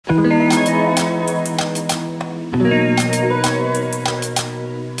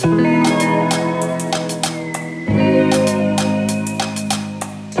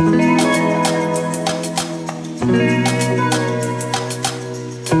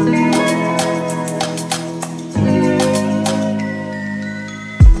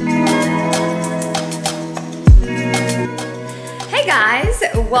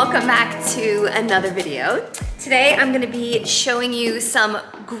Welcome back to another video. Today I'm going to be showing you some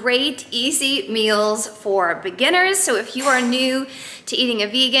great easy meals for beginners. So if you are new to eating a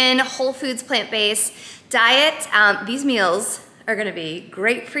vegan, whole foods, plant-based diet, these meals are going to be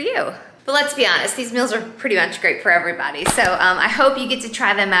great for you. But let's be honest, these meals are pretty much great for everybody. So I hope you get to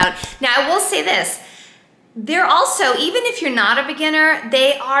try them out. Now I will say this, they're also, even if you're not a beginner,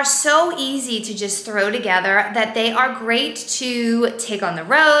 they are so easy to just throw together that they are great to take on the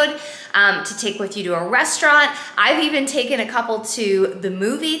road, to take with you to a restaurant. I've even taken a couple to the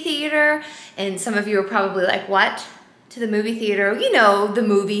movie theater, and some of you are probably like, what? To the movie theater? You know, the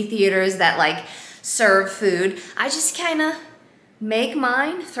movie theaters that like serve food. I just kind of make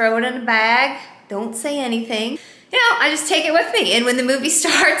mine, throw it in a bag, don't say anything. You know, I just take it with me, and when the movie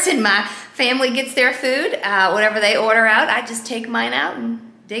starts and my family gets their food, whatever they order out, I just take mine out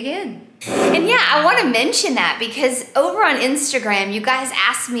and dig in. And yeah, I want to mention that because over on Instagram, you guys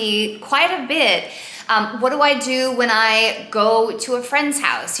ask me quite a bit, what do I do when I go to a friend's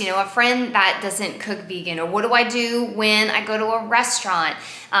house? You know, a friend that doesn't cook vegan, or what do I do when I go to a restaurant?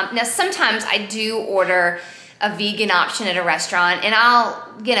 Now, sometimes I do order a vegan option at a restaurant, and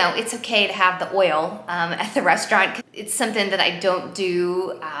you know, it's okay to have the oil at the restaurant. It's something that I don't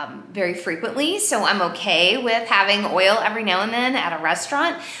do very frequently, so I'm okay with having oil every now and then at a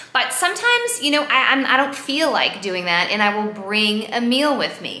restaurant. But sometimes, you know, I don't feel like doing that, and I will bring a meal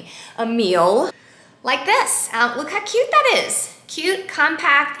with me. A meal like this. Look how cute that is. Cute,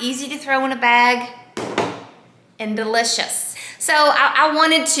 compact, easy to throw in a bag, and delicious. So I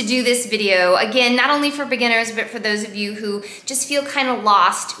wanted to do this video, again, not only for beginners, but for those of you who just feel kind of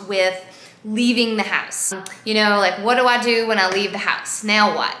lost with leaving the house. You know, like, what do I do when I leave the house?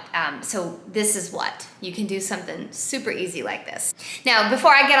 Now what? So this is what. You can do something super easy like this. Now,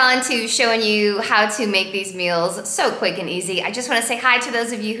 before I get on to showing you how to make these meals so quick and easy, I just want to say hi to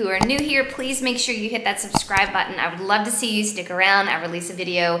those of you who are new here. Please make sure you hit that subscribe button. I would love to see you stick around. I release a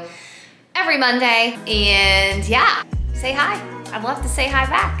video every Monday, and yeah. Say hi. I'd love to say hi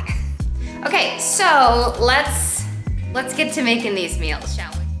back. Okay, so let's get to making these meals,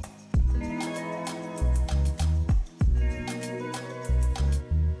 shall we?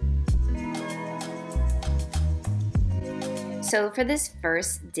 So for this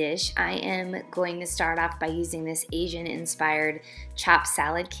first dish, I am going to start off by using this Asian-inspired chopped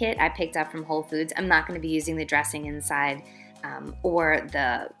salad kit I picked up from Whole Foods. I'm not going to be using the dressing inside or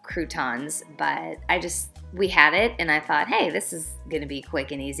the croutons, but we had it, and I thought, hey, this is gonna be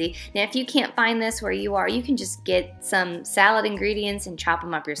quick and easy. Now, if you can't find this where you are, you can just get some salad ingredients and chop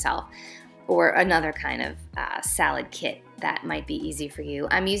them up yourself, or another kind of salad kit that might be easy for you.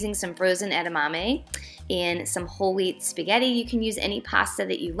 I'm using some frozen edamame and some whole wheat spaghetti. You can use any pasta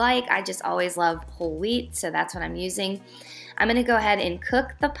that you like. I just always love whole wheat, so that's what I'm using. I'm gonna go ahead and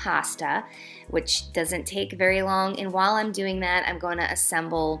cook the pasta, which doesn't take very long, and while I'm doing that, I'm going to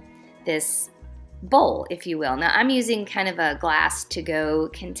assemble this bowl, if you will. Now I'm using kind of a glass to-go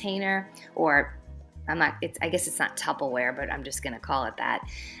container, or I guess it's not Tupperware, but I'm just gonna call it that,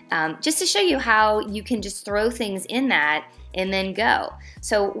 just to show you how you can just throw things in that and then go.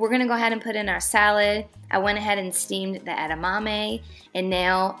 So we're gonna go ahead and put in our salad. I went ahead and steamed the edamame, and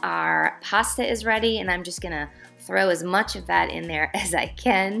now our pasta is ready, and I'm just gonna throw as much of that in there as I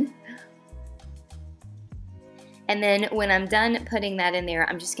can. And then when I'm done putting that in there,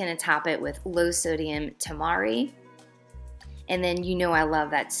 I'm just gonna top it with low sodium tamari. And then you know I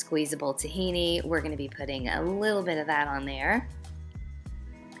love that squeezable tahini. We're gonna be putting a little bit of that on there.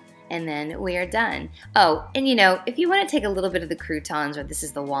 And then we are done. Oh, and you know, if you wanna take a little bit of the croutons, or this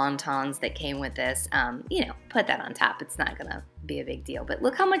is the wontons that came with this, you know, put that on top. It's not gonna be a big deal. But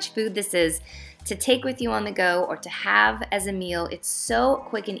look how much food this is to take with you on the go or to have as a meal. It's so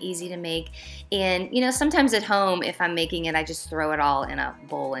quick and easy to make. And you know, sometimes at home, if I'm making it, I just throw it all in a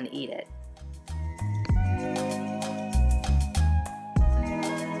bowl and eat it.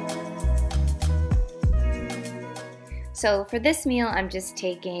 So for this meal, I'm just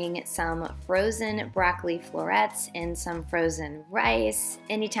taking some frozen broccoli florets and some frozen rice.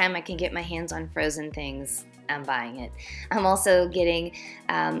 Anytime I can get my hands on frozen things, I'm buying it. I'm also getting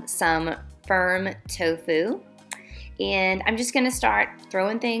some firm tofu And I'm just gonna start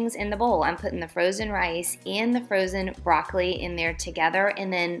throwing things in the bowl. I'm putting the frozen rice and the frozen broccoli in there together,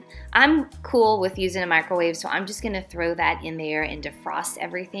 and then I'm cool with using a microwave, so I'm just gonna throw that in there and defrost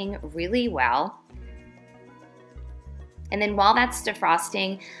everything really well. And then while that's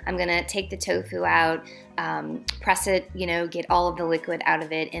defrosting, I'm gonna take the tofu out, press it, you know, get all of the liquid out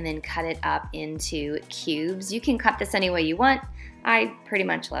of it, and then cut it up into cubes. You can cut this any way you want. I pretty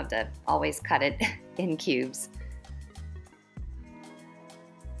much love to always cut it in cubes.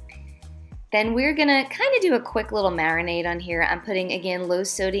 Then we're gonna kind of do a quick little marinade on here. I'm putting, again, low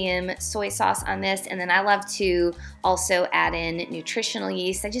sodium soy sauce on this, and then I love to also add in nutritional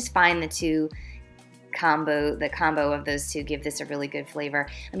yeast. I just find the combo of those two give this a really good flavor.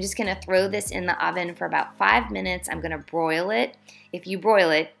 I'm just gonna throw this in the oven for about 5 minutes. I'm gonna broil it. If you broil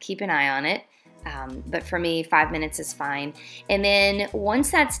it, keep an eye on it. But for me, 5 minutes is fine. And then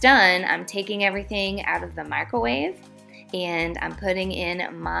once that's done, I'm taking everything out of the microwave, and I'm putting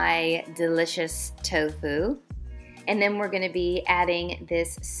in my delicious tofu. And then we're gonna be adding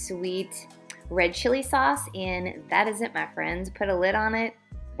this sweet red chili sauce, and that is it, my friends. Put a lid on it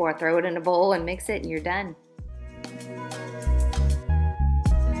or throw it in a bowl and mix it, and you're done.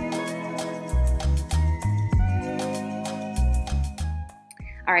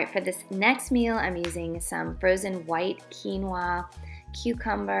 All right, for this next meal, I'm using some frozen white quinoa,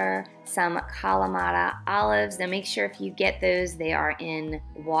 cucumber, some Kalamata olives. Now make sure if you get those, they are in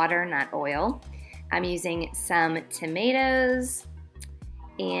water, not oil. I'm using some tomatoes,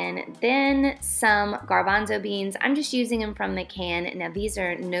 and then some garbanzo beans. I'm just using them from the can. Now these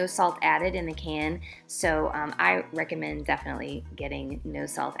are no salt added in the can, so I recommend definitely getting no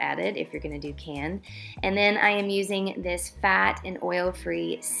salt added if you're gonna do canned. And then I am using this fat and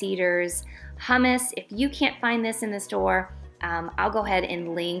oil-free Cedars hummus. If you can't find this in the store, I'll go ahead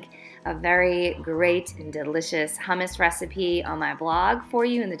and link a very great and delicious hummus recipe on my blog for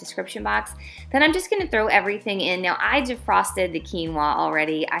you in the description box. Then I'm just gonna throw everything in. Now I defrosted the quinoa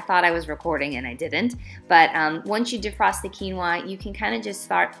already. I thought I was recording and I didn't. But once you defrost the quinoa, you can kind of just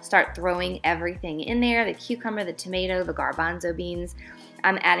start throwing everything in there. The cucumber, the tomato, the garbanzo beans.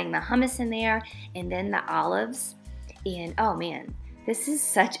 I'm adding the hummus in there, and then the olives. And oh man, this is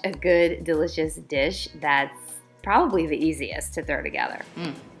such a good, delicious dish that's probably the easiest to throw together.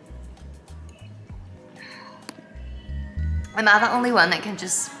 Am I the only one that can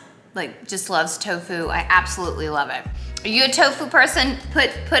just loves tofu? I absolutely love it. Are you a tofu person?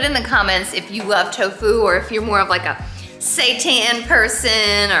 Put in the comments if you love tofu, or if you're more of like a seitan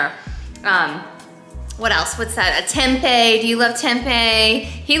person, or what else? What's that? A tempeh? Do you love tempeh?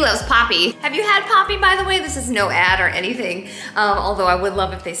 He loves poppy. Have you had poppy, by the way? This is no ad or anything, although I would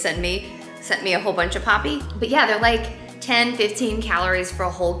love if they sent me a whole bunch of poppy. But yeah, they're like 10, 15 calories for a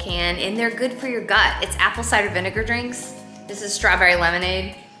whole can, and they're good for your gut. It's apple cider vinegar drinks. This is strawberry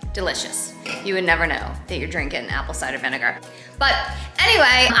lemonade. Delicious. You would never know that you're drinking apple cider vinegar. But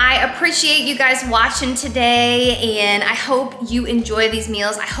anyway, I appreciate you guys watching today, and I hope you enjoy these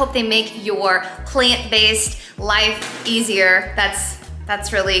meals. I hope they make your plant-based life easier.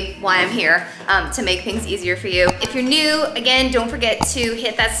 That's really why I'm here, to make things easier for you. If you're new, again, don't forget to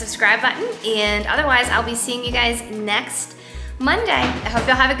hit that subscribe button, and otherwise I'll be seeing you guys next Monday. I hope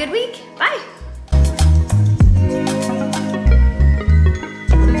y'all have a good week. Bye.